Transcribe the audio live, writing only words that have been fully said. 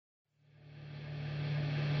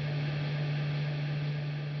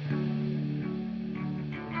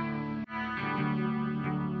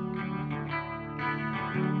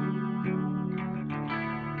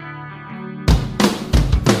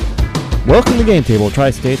Welcome to Game Table,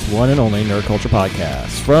 Tri-State's one and only nerd culture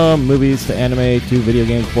podcast. From movies to anime to video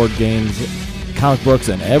games, board games, comic books,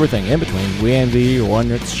 and everything in between, we envy your one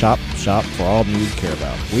shop for all the news you care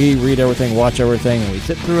about. We read everything, watch everything, and we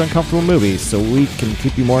sit through uncomfortable movies so we can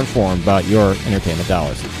keep you more informed about your entertainment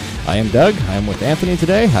dollars. I am Doug. I am with Anthony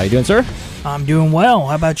today. How you doing, sir? I'm doing well.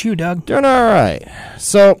 How about you, Doug? Doing all right.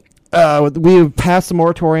 So, we passed the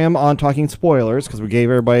moratorium on talking spoilers because we gave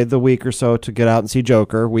everybody the week or so to get out and see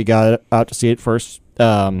Joker. We got out to see it first,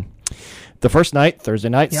 the first night, Thursday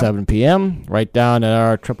night, 7 p.m., right down at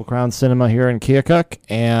our Triple Crown Cinema here in Keokuk.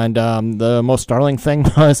 And the most startling thing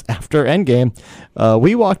was after Endgame,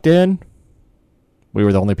 we walked in. We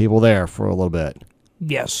were the only people there for a little bit.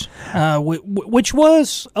 Yes, which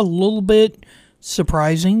was a little bit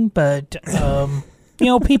surprising, but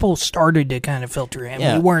people started to kind of filter in.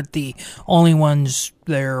 Yeah. We weren't the only ones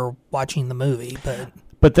there watching the movie,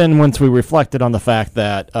 but then once we reflected on the fact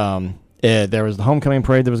that there was the homecoming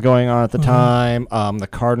parade that was going on at the time, the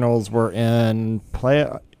Cardinals were going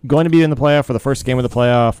to be in the playoff for the first game of the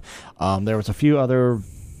playoff. There was a few other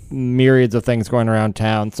myriads of things going around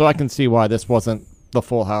town, so I can see why this wasn't the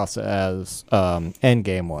full house as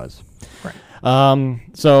Endgame was. Right.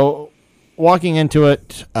 So walking into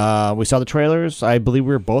it, we saw the trailers. I believe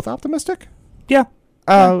we were both optimistic. Yeah.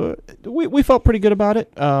 We felt pretty good about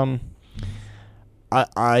it. I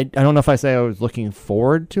don't know if I say I was looking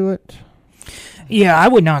forward to it. Yeah, I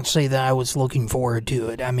would not say that I was looking forward to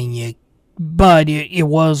it. I mean, but it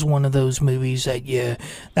was one of those movies that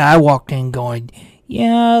I walked in going,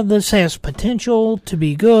 yeah, this has potential to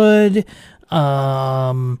be good.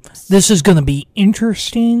 This is going to be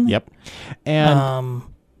interesting. Yep. And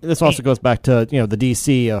this also goes back to, the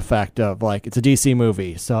DC effect of, like, it's a DC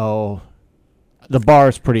movie, so the bar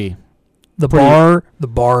is pretty... The bar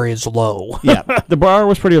is low. Yeah, the bar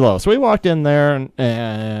was pretty low. So we walked in there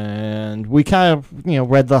and we kind of,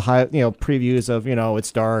 read the high, previews of,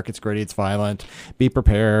 it's dark, it's gritty, it's violent, be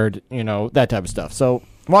prepared, that type of stuff. So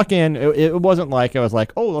walk in, it wasn't like I was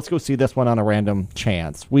like, oh, let's go see this one on a random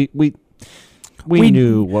chance. We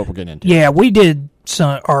knew what we're getting into. Yeah, we did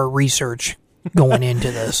our research going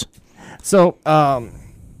into this. So,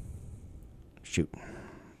 shoot.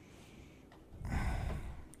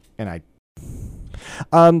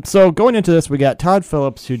 And so going into this, we got Todd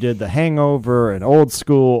Phillips, who did The Hangover and Old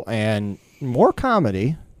School and more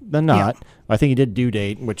comedy than not. Yeah. I think he did Due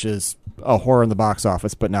Date, which is a horror in the box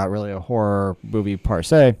office, but not really a horror movie per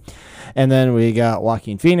se. And then we got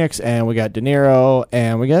Joaquin Phoenix, and we got De Niro,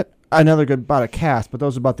 and we got another good about a cast, but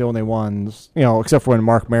those are about the only ones, except for when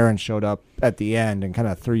Mark Maron showed up at the end and kind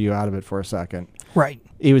of threw you out of it for a second. Right.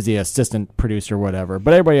 He was the assistant producer, whatever.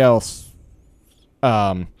 But everybody else,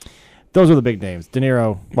 those are the big names. De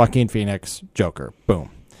Niro, Joaquin Phoenix, Joker. Boom.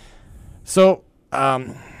 So, I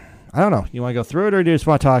don't know. You want to go through it, or do you just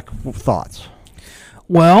want to talk thoughts?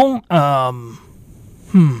 Well,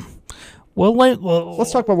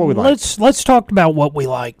 let's talk about what we liked. Let's talk about what we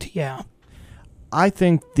liked, yeah. I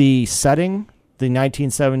think the setting, the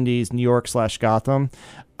 1970s New York / Gotham,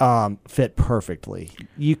 fit perfectly.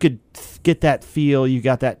 You could get that feel. You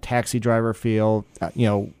got that Taxi Driver feel.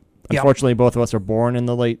 Unfortunately, both of us are born in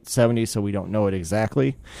the late 70s, so we don't know it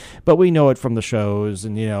exactly. But we know it from the shows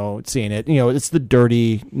and, seeing it. It's the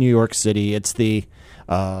dirty New York City. It's the,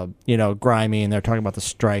 grimy, and they're talking about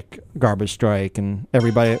the garbage strike, and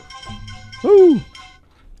everybody... Woo!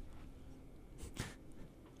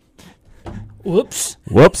 Whoops.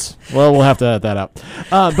 Well, we'll have to edit that out.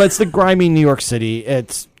 But it's the grimy New York City.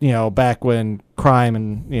 It's, back when crime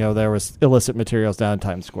and, there was illicit materials down in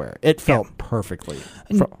Times Square. It felt perfectly.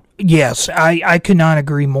 Yes, I could not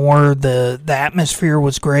agree more. The atmosphere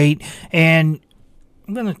was great. And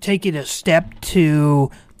I'm going to take it a step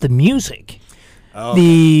to the music. Oh,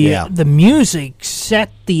 the music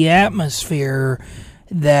set the atmosphere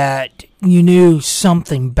that you knew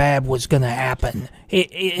something bad was going to happen.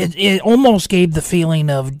 It almost gave the feeling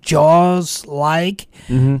of Jaws-like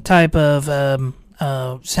type of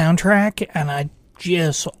soundtrack, and I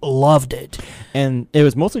just loved it. And it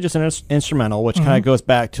was mostly just an instrumental, which kind of goes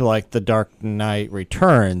back to like The Dark Knight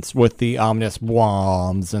Returns with the ominous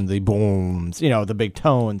whoms and the booms, the big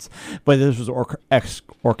tones. But this was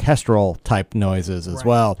orchestral type noises as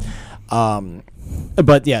well.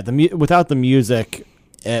 But yeah, without the music,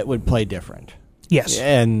 it would play different. Yes.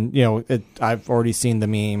 And, I've already seen the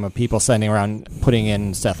meme of people sending around putting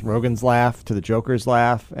in Seth Rogen's laugh to the Joker's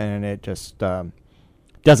laugh, and it just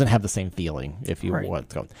doesn't have the same feeling, if you want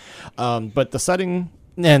to go. But the setting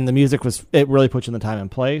and the music it really puts you in the time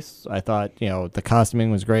and place. I thought, the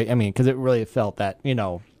costuming was great. I mean, because it really felt that,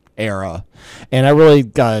 era. And I really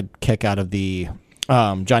got a kick out of the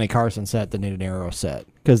Johnny Carson set, the De Niro set,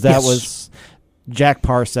 because that Yes. was Jack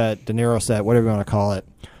Parr set, De Niro set, whatever you want to call it.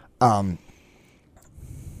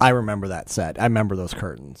 I remember that set. I remember those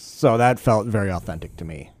curtains. So that felt very authentic to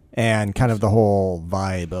me, and kind of the whole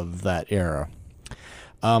vibe of that era.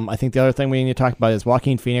 I think the other thing we need to talk about is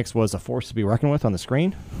Joaquin Phoenix was a force to be reckoned with on the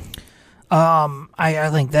screen. I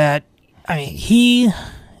think that, I mean, he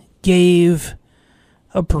gave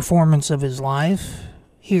a performance of his life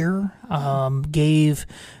here, gave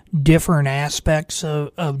different aspects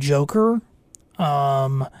of Joker,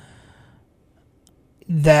 that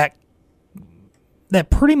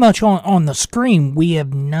pretty much on the screen we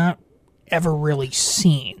have not ever really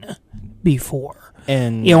seen before.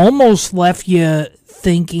 And It almost left you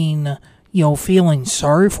thinking, feeling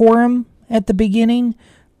sorry for him at the beginning,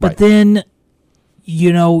 but Right. then,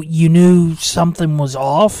 you knew something was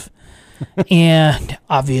off, and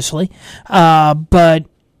obviously, but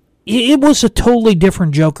it was a totally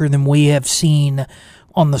different Joker than we have seen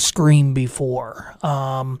on the screen before.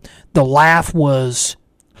 The laugh was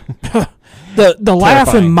the laugh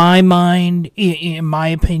in Terrifying. my mind, in my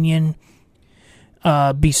opinion,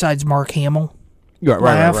 besides Mark Hamill.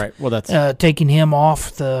 Laugh, right. Well, that's taking him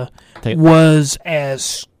off was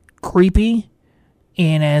as creepy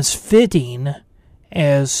and as fitting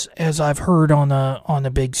as I've heard on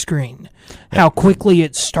the big screen. How quickly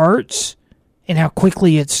it starts and how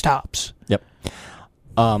quickly it stops. Yep.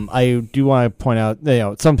 I do want to point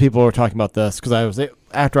out, some people were talking about this because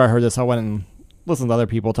after I heard this, I went and listened to other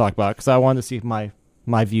people talk about it because I wanted to see if my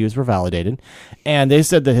views were validated, and they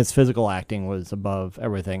said that his physical acting was above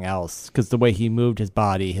everything else because the way he moved his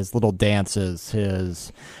body, his little dances,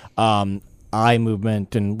 his eye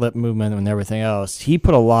movement and lip movement and everything else, he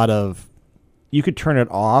put a lot of, you could turn it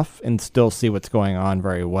off and still see what's going on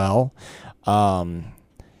very well.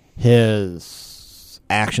 His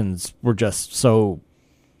actions were just so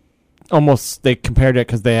almost, they compared it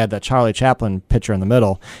because they had that Charlie Chaplin picture in the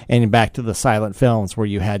middle and back to the silent films where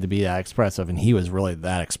you had to be that expressive, and he was really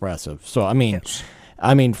that expressive. So Yes.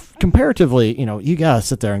 Comparatively, you gotta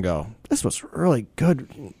sit there and go, this was really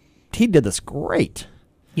good. He did this great.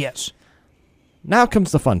 Yes. Now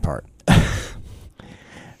comes the fun part.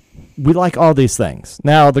 We like all these things.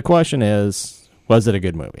 Now the question is, was it a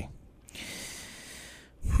good movie?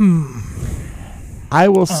 I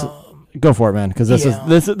will go for it, man, because this is tough.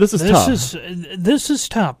 This is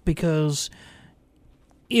tough because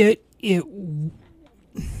it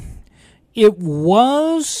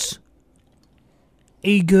was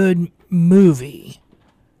a good movie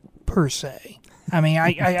per se. I mean,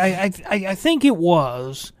 I think it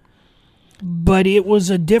was, but it was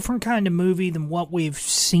a different kind of movie than what we've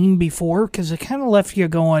seen before because it kind of left you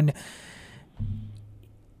going.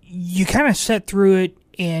 You kind of sat through it,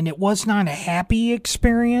 and it was not a happy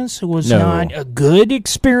experience. It was not a good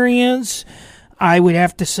experience. I would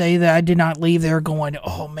have to say that I did not leave there going,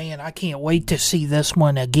 oh, man, I can't wait to see this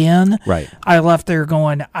one again. Right. I left there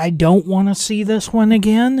going, I don't want to see this one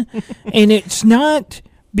again. And it's not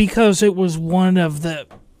because it was one of the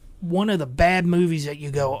bad movies that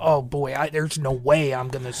you go, oh, boy, there's no way I'm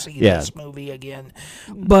going to see this movie again.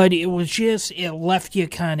 But it was just, it left you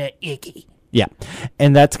kind of icky. Yeah,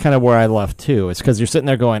 and that's kind of where I left, too. It's because you're sitting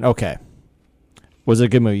there going, okay, was it a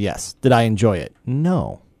good movie? Yes. Did I enjoy it?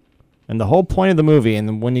 No. And the whole point of the movie,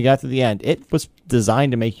 and when you got to the end, it was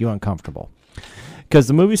designed to make you uncomfortable. Because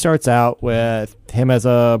the movie starts out with him as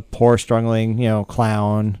a poor, struggling,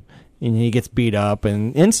 clown, and he gets beat up,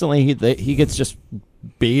 and instantly he gets just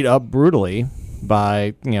beat up brutally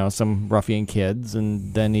by some ruffian kids,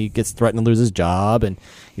 and then he gets threatened to lose his job, and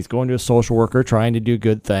he's going to a social worker trying to do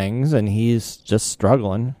good things, and he's just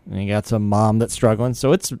struggling, and he got some mom that's struggling.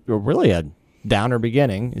 So it's really a downer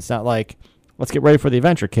beginning. It's not like, let's get ready for the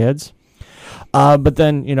adventure, kids. But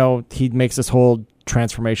then he makes this whole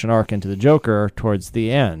transformation arc into the Joker towards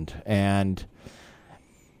the end, and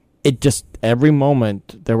it just, every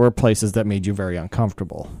moment there were places that made you very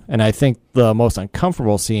uncomfortable. And I think the most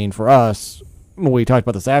uncomfortable scene for us, we talked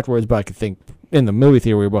about this afterwards, but I could think in the movie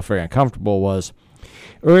theater we were both very uncomfortable, was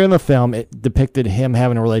earlier in the film it depicted him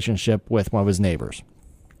having a relationship with one of his neighbors.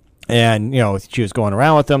 And, she was going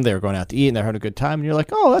around with them, they were going out to eat, and they're having a good time, and you're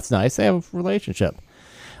like, oh, that's nice, they have a relationship.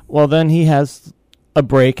 Well, then he has a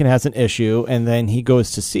break and has an issue, and then he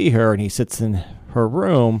goes to see her, and he sits in her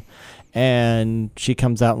room, and she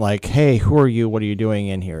comes out like, hey, who are you? What are you doing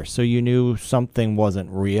in here? So you knew something wasn't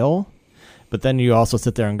real, but then you also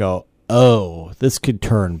sit there and go, oh, this could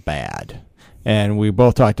turn bad. And we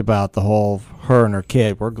both talked about the whole her and her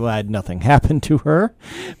kid. We're glad nothing happened to her,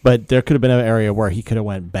 but there could have been an area where he could have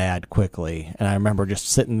went bad quickly. And I remember just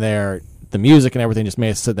sitting there, the music and everything just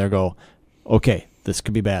made us sit there and go, okay, This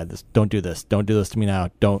could be bad. Don't do this. Don't do this to me now.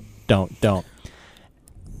 Don't.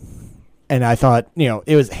 And I thought,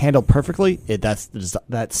 it was handled perfectly.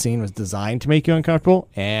 That scene was designed to make you uncomfortable,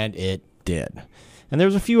 and it did. And there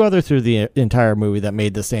was a few other through the entire movie that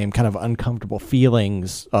made the same kind of uncomfortable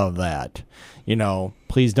feelings of that.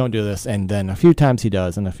 Please don't do this. And then a few times he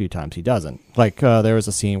does, and a few times he doesn't. Like there was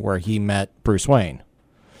a scene where he met Bruce Wayne,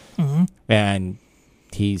 and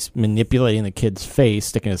he's manipulating the kid's face,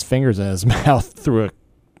 sticking his fingers in his mouth through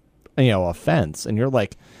a fence, and you're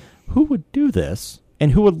like, who would do this?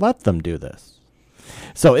 And who would let them do this?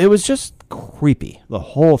 So it was just creepy, the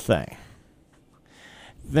whole thing.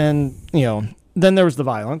 Then, then there was the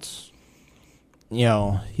violence.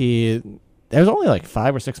 There's only like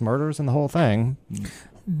 5 or 6 murders in the whole thing.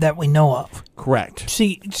 That we know of. Correct.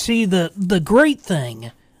 See, the great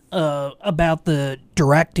thing about the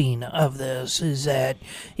directing of this is that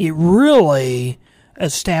it really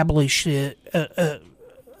established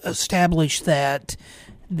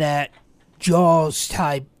that Jaws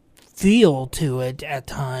type feel to it at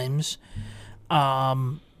times,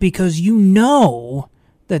 because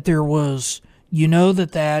that there was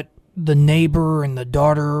that the neighbor and the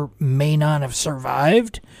daughter may not have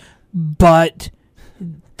survived, but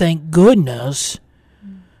thank goodness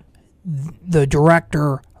the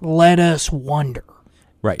director let us wonder.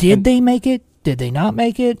 Right. Did they make it? Did they not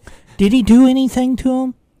make it? Did he do anything to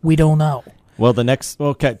him? We don't know. Well,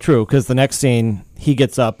 true, because the next scene, he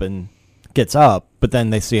gets up, but then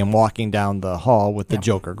they see him walking down the hall with the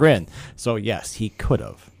Joker grin. So, yes, he could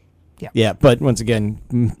have. Yeah, but once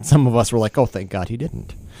again, some of us were like, oh, thank God he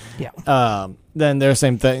didn't. Yeah. Then there's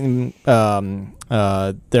the same thing.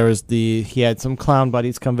 He had some clown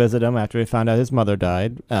buddies come visit him after he found out his mother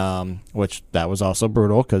died, which that was also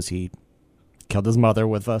brutal because he killed his mother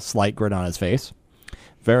with a slight grin on his face.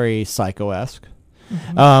 Very psycho-esque.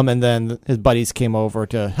 And then his buddies came over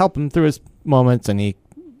to help him through his moments, and he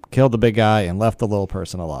killed the big guy and left the little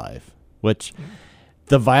person alive, which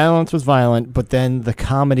the violence was violent, but then the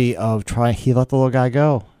comedy of he let the little guy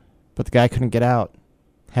go, but the guy couldn't get out,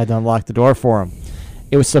 had to unlock the door for him.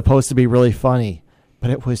 It was supposed to be really funny, but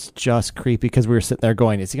it was just creepy because we were sitting there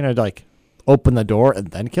going, is he going to open the door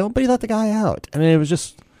and then kill him? But he let the guy out. I mean, it was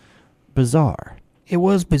just bizarre. It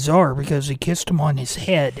was bizarre because he kissed him on his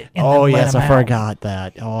head. And oh, then let yes, him I out. forgot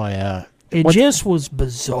that. Oh, yeah. It just was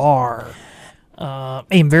bizarre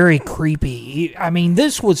and very creepy. I mean,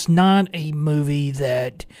 this was not a movie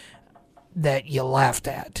that you laughed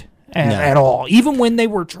at all. Even when they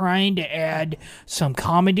were trying to add some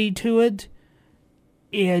comedy to it,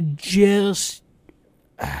 it just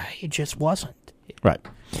wasn't. Right.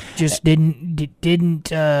 Just didn't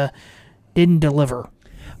deliver.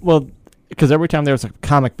 Well, because every time there was a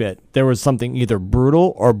comic bit, there was something either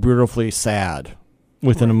brutal or beautifully sad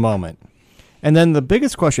within a moment. And then the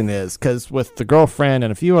biggest question is, because with the girlfriend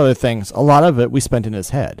and a few other things, a lot of it we spent in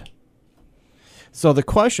his head. So the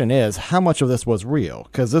question is, how much of this was real?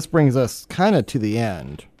 Because this brings us kind of to the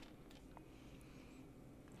end.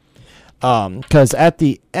 Because at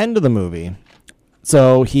the end of the movie,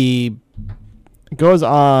 so he goes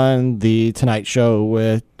on the Tonight Show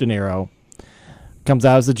with De Niro, comes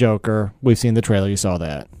out as the Joker. We've seen the trailer. You saw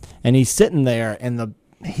that. And he's sitting there, and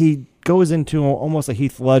he goes into almost a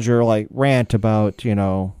Heath Ledger rant about, you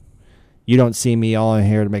don't see me, all I'm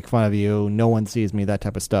here to make fun of you. No one sees me, that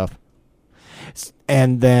type of stuff.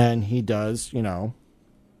 And then he does, blow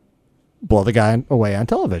the guy away on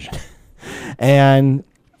television. and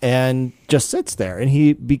just sits there. And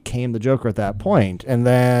he became the Joker at that point. And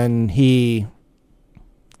then he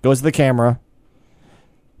goes to the camera.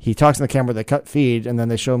 He talks in the camera, they cut feed, and then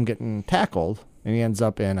they show him getting tackled, and he ends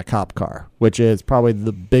up in a cop car, which is probably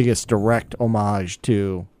the biggest direct homage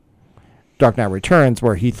to Dark Knight Returns,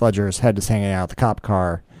 where Heath Ledger's head is hanging out of the cop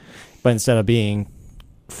car, but instead of being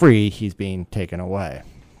free, he's being taken away.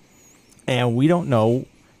 And we don't know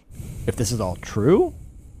if this is all true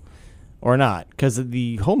or not, because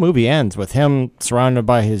the whole movie ends with him surrounded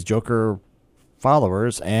by his Joker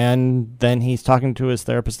followers, and then he's talking to his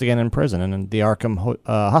therapist again in prison and in the Arkham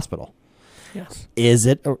hospital. Yes.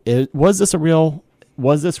 Was this real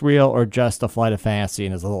or just a flight of fantasy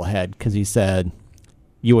in his little head? Because he said,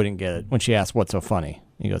 you wouldn't get it. When she asked, what's so funny?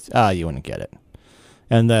 He goes, you wouldn't get it.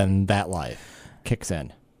 And then that life kicks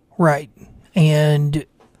in. Right. And,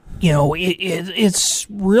 it's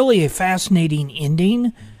really a fascinating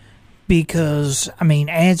ending because,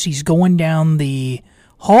 as he's going down the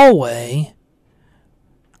hallway,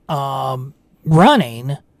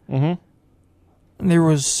 running, there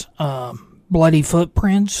was bloody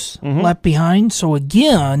footprints left behind. So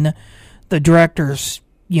again, the directors,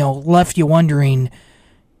 left you wondering,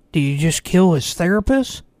 Did he just kill his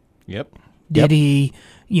therapist? Yep. Did he,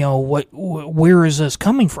 where is this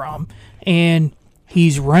coming from? And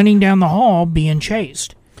he's running down the hall being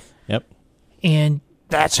chased. Yep. And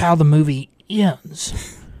that's how the movie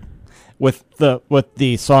ends. With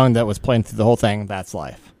the song that was playing through the whole thing, That's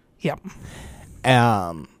Life. Yep.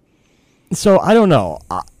 So I don't know.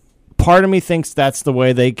 Part of me thinks that's the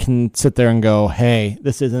way they can sit there and go, hey,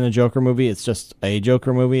 this isn't a Joker movie. It's just a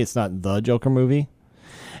Joker movie. It's not the Joker movie.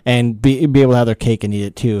 And be able to have their cake and eat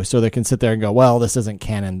it too. So they can sit there and go, well, this isn't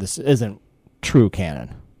canon. This isn't true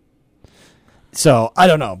canon. So I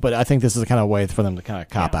don't know. But I think this is the kind of way for them to kind of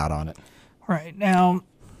cop out on it. Right. Now,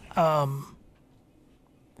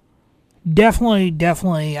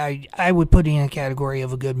 definitely, I would put it in a category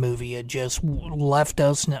of a good movie. It just left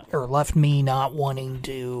me not wanting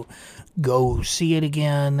to go see it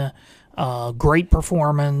again. Great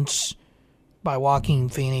performance by Joaquin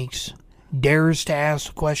Phoenix. Dares to ask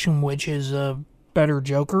the question, which is a better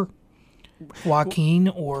Joker, Joaquin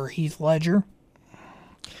or Heath Ledger?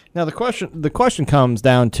 Now the question comes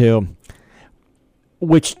down to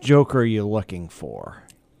which Joker are you looking for?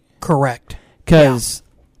 Correct. Because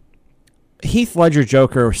Heath Ledger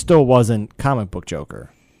Joker still wasn't comic book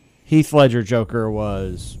Joker. Heath Ledger Joker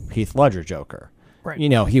was Heath Ledger Joker. Right.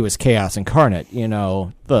 He was chaos incarnate.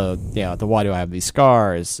 The why do I have these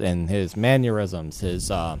scars and his mannerisms, his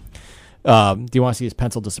do you want to see his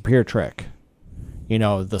pencil disappear trick?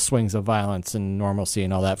 The swings of violence and normalcy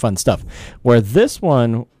and all that fun stuff. Where this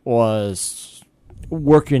one was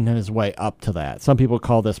working his way up to that. Some people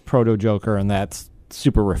call this proto Joker, and that's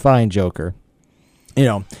super refined Joker.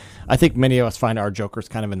 I think many of us find our Jokers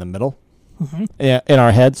kind of in the middle in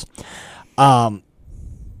our heads.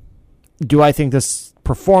 Do I think this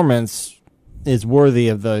performance is worthy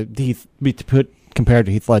of compared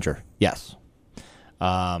to Heath Ledger? Yes.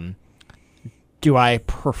 Do I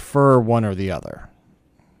prefer one or the other?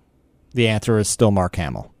 The answer is still Mark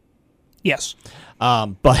Hamill. Yes.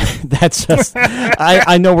 But that's just...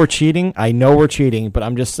 I know we're cheating. But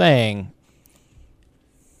I'm just saying...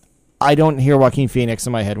 I don't hear Joaquin Phoenix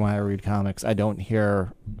in my head when I read comics. I don't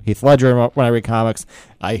hear Heath Ledger when I read comics.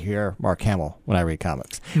 I hear Mark Hamill when I read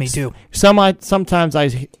comics. Me too. Sometimes I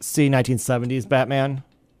see 1970s Batman,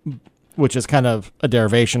 which is kind of a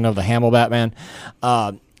derivation of the Hamill Batman.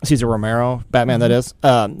 Cesar Romero Batman, that is.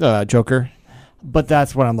 Joker. But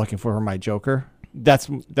that's what I'm looking for my Joker.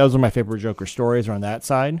 Those are my favorite Joker stories are on that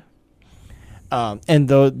side. And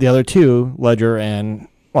the other two, Ledger and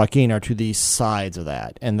Joaquin, are to the sides of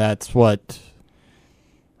that, and that's what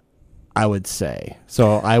I would say.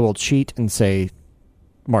 So I will cheat and say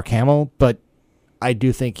Mark Hamill, but I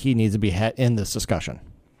do think he needs to be in this discussion.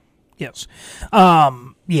 Yes.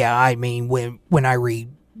 Yeah, I mean, when I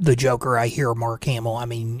read the Joker, I hear Mark Hamill. I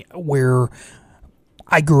mean, where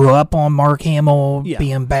I grew up on Mark Hamill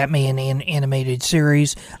being Batman in animated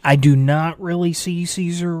series. I do not really see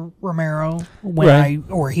Cesar Romero when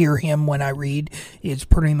or hear him when I read. It's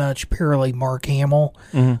pretty much purely Mark Hamill.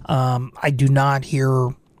 Mm-hmm. I do not hear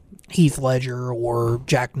Heath Ledger or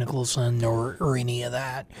Jack Nicholson or any of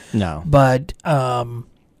that. No. But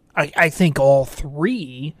I think all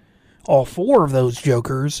four of those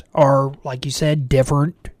Jokers are, like you said,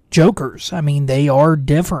 different Jokers. I mean, they are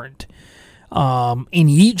different. And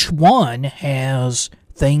each one has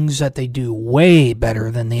things that they do way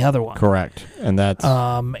better than the other one. Correct. And that's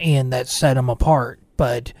that set them apart.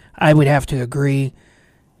 But I would have to agree,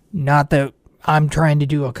 not that I'm trying to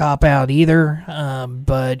do a cop-out either,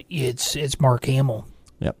 but it's Mark Hamill.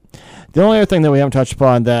 Yep. The only other thing that we haven't touched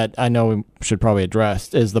upon that I know we should probably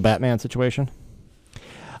address is the Batman situation.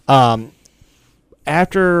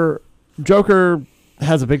 After Joker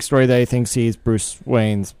has a big story that he thinks he's Bruce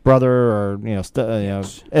Wayne's brother, or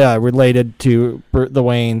related to the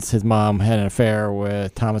Waynes. His mom had an affair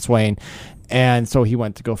with Thomas Wayne, and so he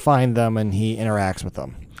went to go find them, and he interacts with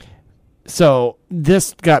them. So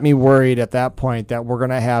this got me worried at that point that we're going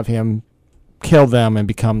to have him kill them and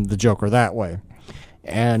become the Joker that way.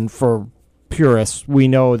 And for purists, we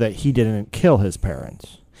know that he didn't kill his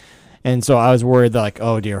parents. And so I was worried that, like,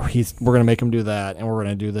 oh dear, we're going to make him do that, and we're going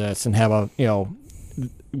to do this, and have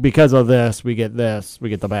because of this, we get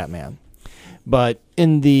the Batman. But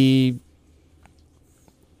in the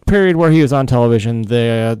period where he was on television,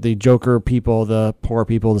 the Joker people, the poor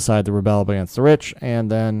people, decide to rebel against the rich, and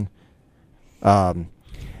then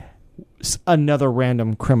another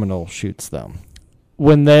random criminal shoots them.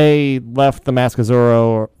 When they left the Mask of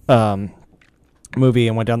Zorro movie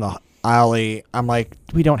and went down Alley, I'm like,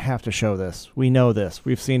 we don't have to show this. We know this.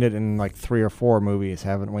 We've seen it in like 3 or 4 movies,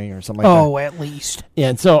 haven't we, or something like that. Oh, at least. Yeah,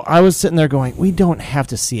 and so I was sitting there going, we don't have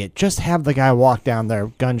to see it. Just have the guy walk down there,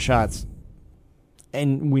 gunshots,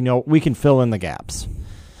 and we know we can fill in the gaps.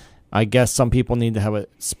 I guess some people need to have it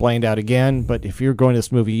explained out again, but if you're going to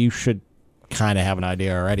this movie, you should kind of have an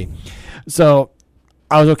idea already. So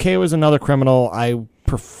I was okay. It was another criminal. I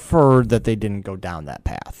preferred that they didn't go down that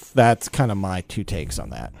path. That's kind of my 2 takes on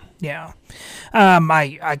that. Yeah,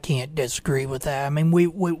 I can't disagree with that. I mean,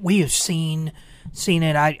 we have seen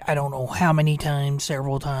it. I don't know how many times,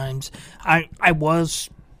 several times. I was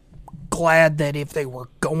glad that if they were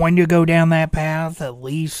going to go down that path, at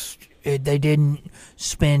least they didn't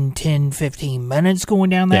spend 10, 15 minutes going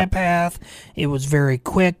down that path. It was very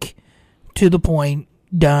quick, to the point,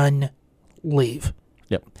 done, leave.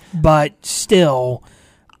 Yep. But still,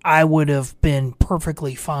 I would have been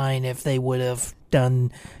perfectly fine if they would have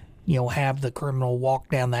done, have the criminal walk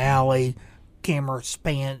down the alley, camera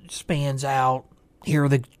spans out, hear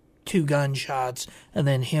the 2 gunshots, and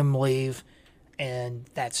then him leave, and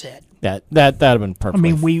that's it. That'd have been perfect. I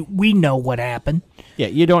mean, we know what happened. Yeah,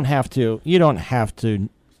 you don't have to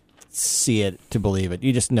see it to believe it.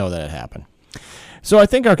 You just know that it happened. So I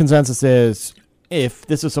think our consensus is, if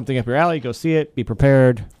this is something up your alley, go see it. Be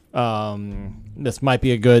prepared. This might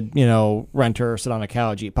be a good, renter, sit on a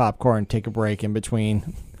couch, eat popcorn, take a break in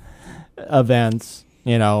between events,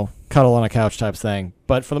 cuddle on a couch type thing.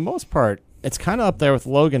 But for the most part, it's kind of up there with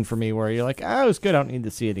Logan for me, where you're like, it was good. I don't need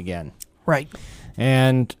to see it again. Right.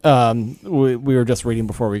 And we were just reading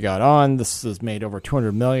before we got on. This has made over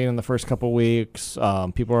 $200 million in the first couple weeks.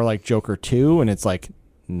 People are like Joker 2, and it's like,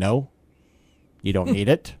 no, you don't need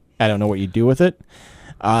it. I don't know what you do with it.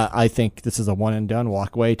 I think this is a one and done.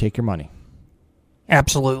 Walk away, take your money.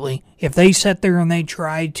 Absolutely. If they sit there and they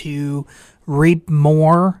try to reap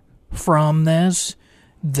more from this,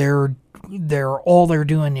 they're all they're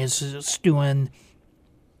doing is just doing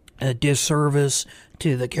a disservice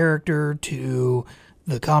to the character, to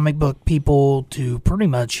the comic book people, to pretty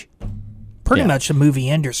much the movie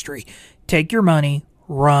industry. Take your money,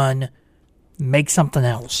 run, make something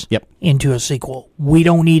else into a sequel. We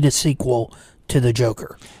don't need a sequel to the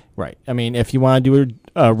Joker. Right. I mean, if you want to do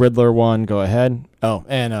a Riddler one, go ahead. Oh,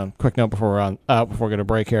 and a quick note before we get a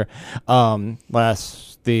break here.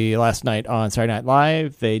 Last night on Saturday Night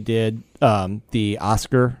Live, they did the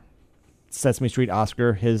Oscar, Sesame Street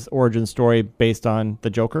Oscar, his origin story based on the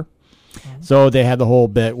Joker. Mm-hmm. So they had the whole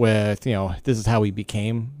bit with, this is how he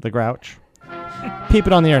became the Grouch. Peep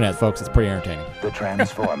it on the internet, folks. It's pretty entertaining. The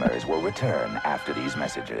Transformers will return after these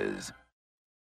messages.